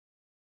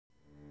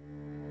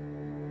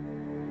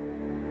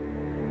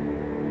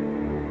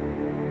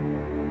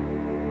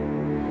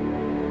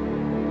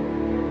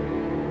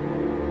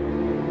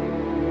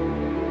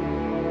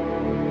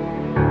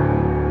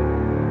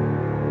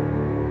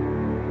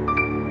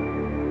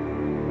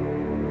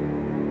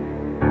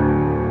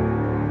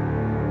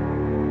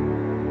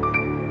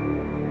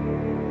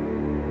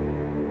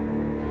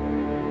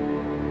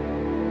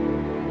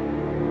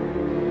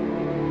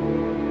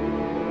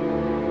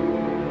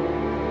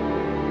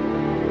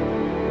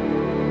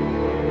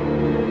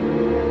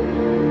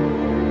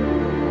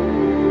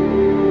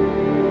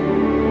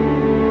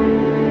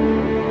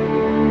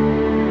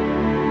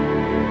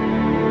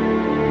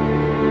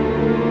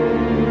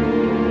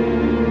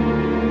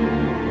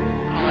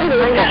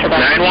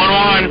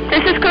911.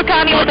 This is Cook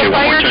County with a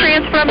fire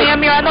transfer,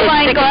 ma'am. You're on the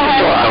line. Go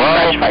ahead.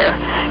 Hello?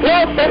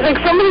 Yes, there's like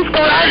somebody's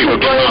garage is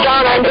burning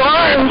down on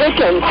Dora and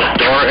Dickens.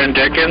 Dora and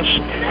Dickens?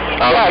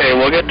 Okay,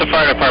 we'll get the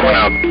fire department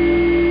out.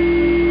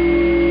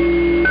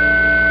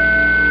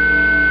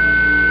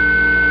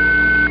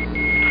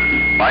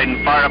 Biden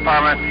Fire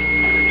Department,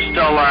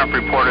 still alarm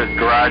reported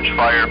garage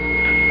fire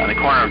on the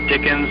corner of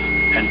Dickens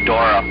and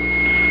Dora.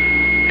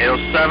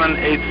 807,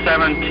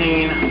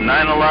 817,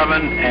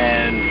 911,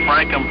 and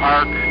Franklin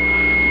Park,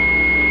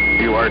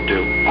 you are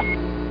due.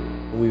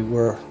 We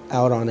were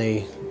out on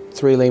a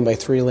 3-lane by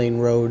 3-lane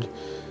road,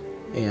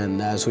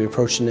 and as we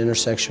approached an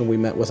intersection, we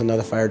met with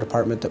another fire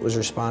department that was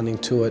responding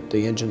to it.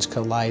 The engines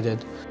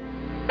collided.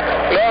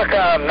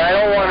 Norcom,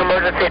 901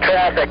 emergency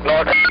traffic,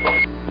 Norcom.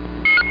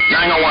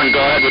 901, go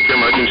ahead with your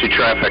emergency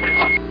traffic.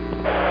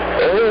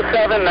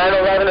 807,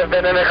 911 have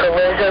been in a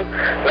collision.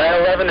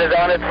 911 is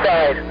on its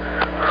side.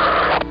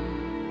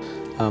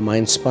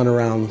 Mine spun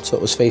around so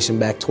it was facing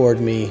back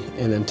toward me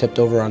and then tipped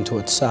over onto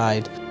its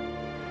side.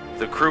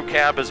 The crew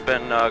cab has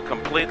been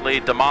completely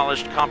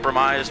demolished,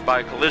 compromised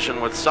by collision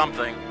with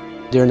something.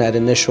 During that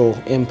initial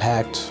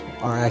impact,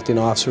 our acting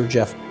officer,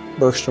 Jeff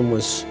Bergstrom,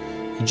 was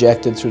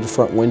ejected through the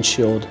front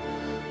windshield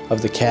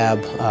of the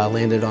cab,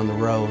 landed on the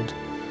road.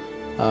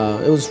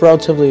 It was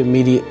relatively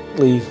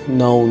immediately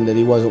known that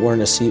he wasn't wearing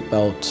a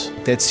seatbelt.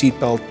 That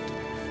seatbelt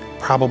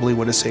probably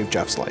would have saved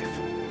Jeff's life.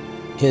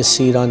 His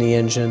seat on the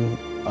engine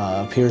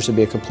appears to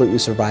be a completely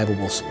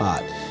survivable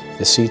spot.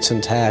 The seat's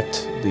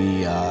intact,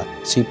 the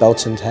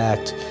seatbelt's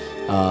intact.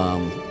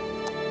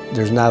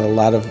 There's not a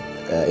lot of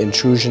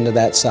intrusion to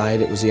that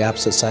side. It was the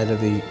opposite side of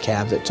the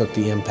cab that took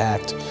the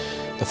impact.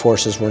 The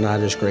forces were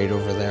not as great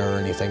over there or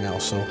anything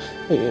else. So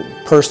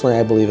personally,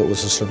 I believe it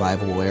was a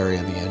survivable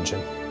area of the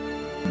engine.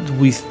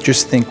 We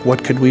just think,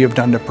 what could we have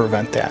done to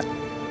prevent that?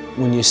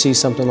 When you see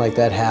something like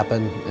that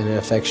happen and it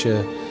affects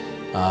you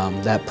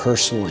that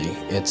personally,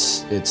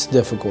 it's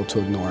difficult to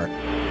ignore it.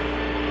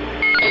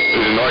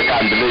 This is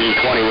Norcom Division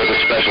 20 with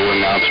a special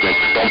announcement.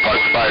 Stone Park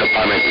Fire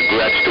Department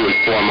regrets to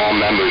inform all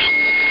members.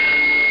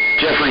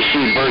 Jeffrey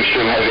C.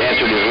 Bergstrom has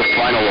answered his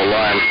final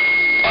alarm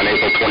on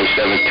April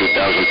 27,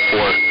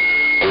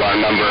 2004.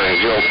 Alarm number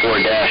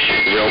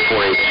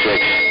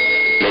 04-0486.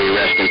 May you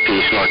rest in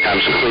peace.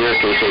 Norcom's clear.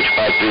 Case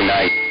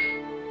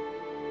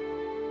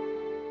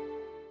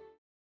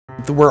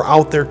H539. We're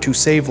out there to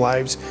save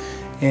lives,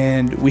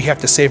 and we have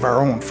to save our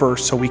own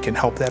first so we can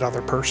help that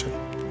other person.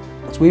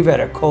 We've had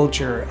a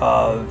culture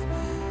of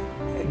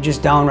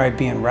just downright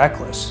being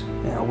reckless.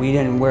 You know, we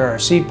didn't wear our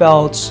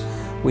seatbelts,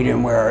 we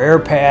didn't wear our air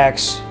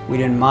packs, we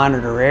didn't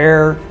monitor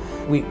air.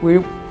 We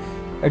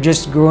are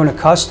just growing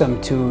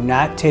accustomed to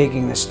not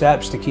taking the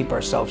steps to keep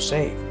ourselves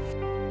safe.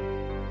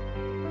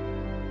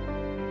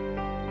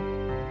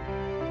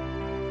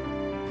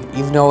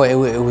 Even though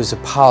it was a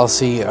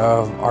policy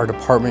of our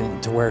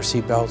department to wear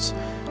seatbelts,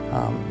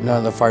 none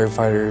of the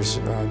firefighters,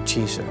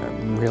 chiefs,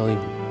 really,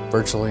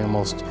 virtually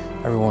almost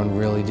everyone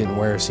really didn't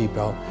wear a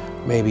seatbelt.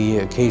 Maybe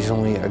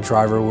occasionally a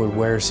driver would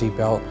wear a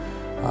seatbelt,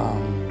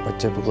 but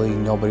typically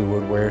nobody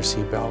would wear a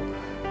seatbelt.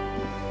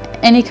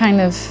 Any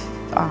kind of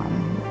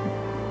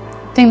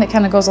thing that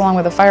kind of goes along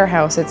with a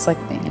firehouse, it's like,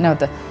 you know,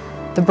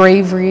 the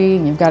bravery,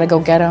 and you've got to go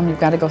get them, you've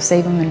got to go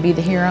save them and be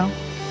the hero.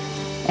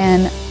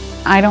 And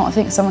I don't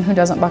think someone who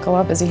doesn't buckle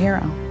up is a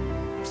hero.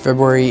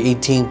 February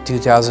 18th,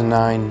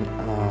 2009,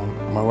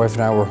 my wife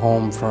and I were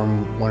home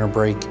from winter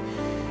break.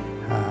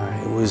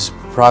 It was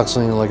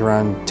approximately like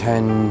around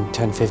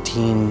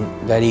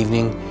 10:15 that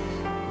evening.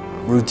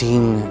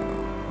 Routine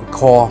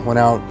call went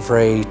out for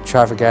a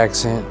traffic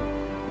accident.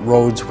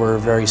 Roads were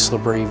very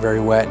slippery, very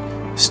wet,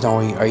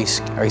 snowy,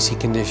 icy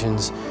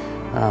conditions.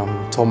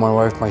 Told my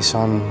wife, my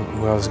son,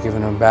 who I was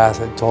giving him a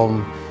bath, I told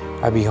him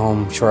I'd be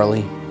home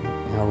shortly,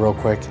 real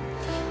quick.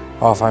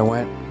 Off I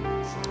went.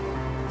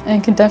 I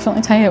can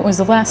definitely tell you it was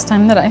the last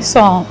time that I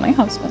saw my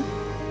husband.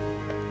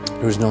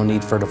 There was no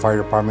need for the fire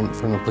department,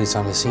 from the police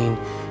on the scene,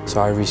 so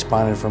I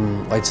responded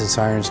from lights and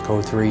sirens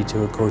code 3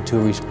 to a code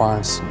 2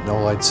 response, no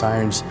lights,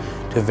 sirens,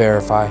 to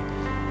verify,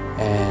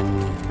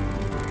 and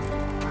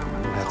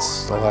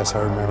that's the last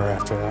I remember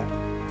after that.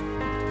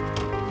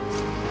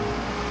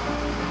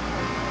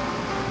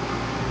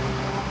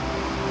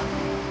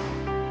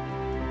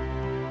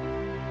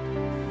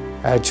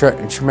 I had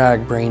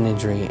traumatic brain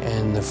injury,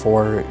 and the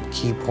 4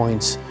 key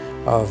points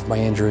of my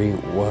injury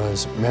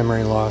was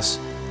memory loss,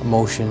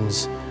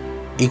 emotions,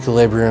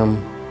 equilibrium,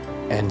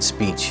 and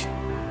speech.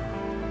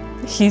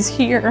 He's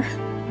here,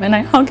 and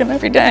I hug him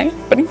every day,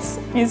 but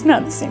he's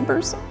not the same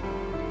person.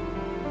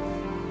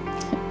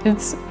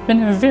 It's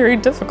been a very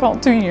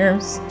difficult 2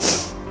 years.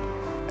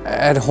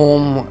 At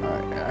home,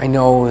 I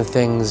know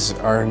things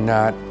are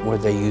not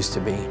what they used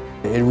to be.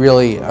 It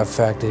really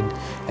affected,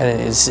 and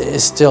it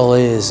still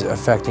is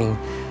affecting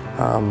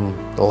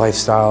the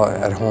lifestyle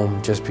at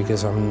home, just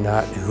because I'm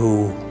not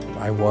who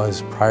I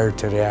was prior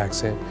to the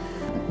accident.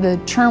 The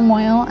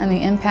turmoil and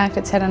the impact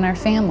it's had on our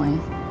family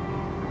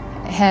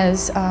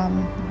has,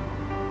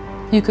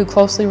 you could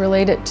closely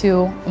relate it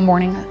to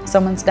mourning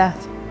someone's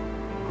death.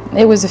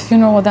 It was a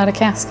funeral without a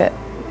casket.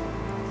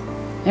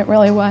 It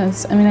really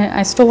was. I mean,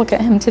 I still look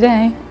at him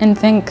today and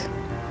think,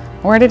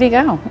 where did he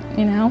go,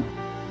 you know?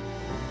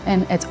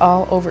 And it's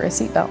all over a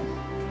seatbelt,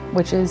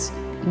 which is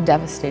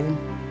devastating.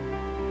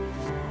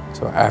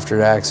 So after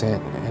the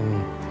accident,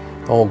 and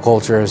the whole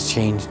culture has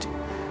changed.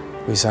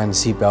 We signed the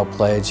seatbelt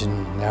pledge,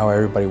 and now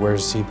everybody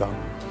wears a seatbelt.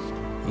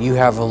 You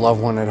have a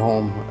loved one at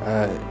home.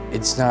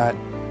 It's not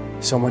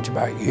so much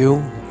about you,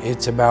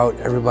 it's about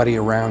everybody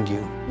around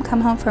you.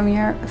 Come home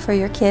for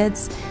your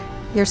kids,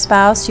 your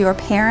spouse, your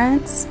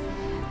parents.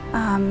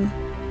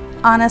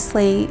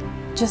 Honestly,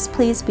 just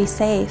please be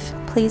safe.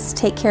 Please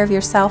take care of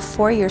yourself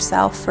for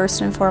yourself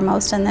first and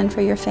foremost, and then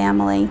for your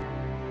family.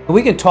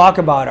 We can talk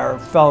about our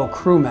fellow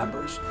crew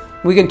members.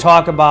 We can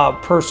talk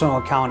about personal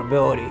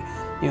accountability.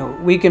 You know,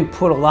 we can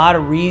put a lot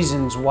of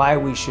reasons why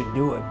we should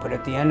do it, but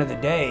at the end of the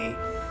day,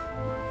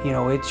 you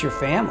know, it's your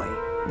family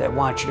that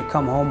wants you to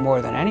come home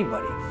more than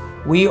anybody.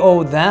 We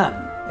owe them,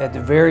 at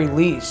the very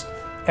least,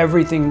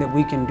 everything that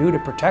we can do to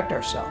protect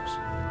ourselves.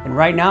 And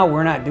right now,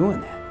 we're not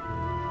doing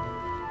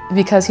that.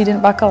 Because he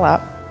didn't buckle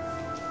up,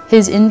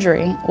 his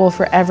injury will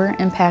forever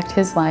impact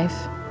his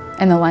life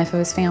and the life of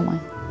his family.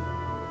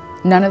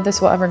 None of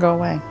this will ever go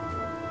away.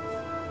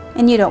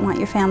 And you don't want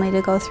your family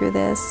to go through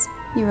this.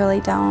 You really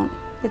don't.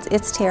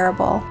 It's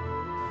terrible.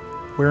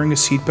 Wearing a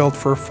seatbelt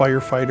for a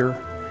firefighter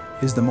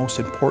is the most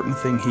important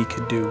thing he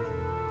could do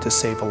to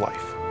save a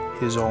life,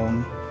 his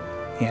own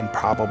and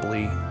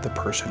probably the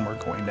person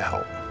we're going to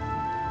help.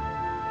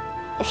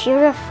 If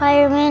you're a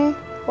fireman,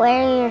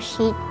 wear your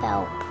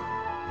seatbelt.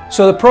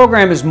 So the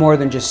program is more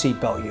than just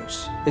seatbelt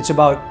use. It's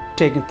about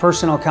taking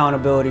personal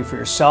accountability for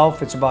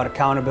yourself. It's about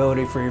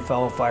accountability for your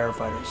fellow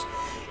firefighters.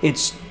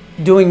 It's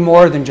doing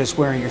more than just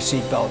wearing your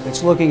seatbelt.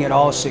 It's looking at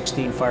all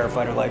 16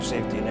 Firefighter Life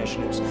Safety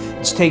initiatives.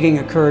 It's taking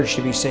a Courage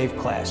to Be Safe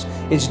class.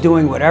 It's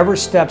doing whatever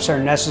steps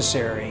are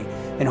necessary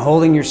and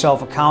holding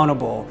yourself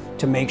accountable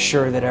to make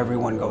sure that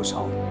everyone goes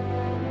home.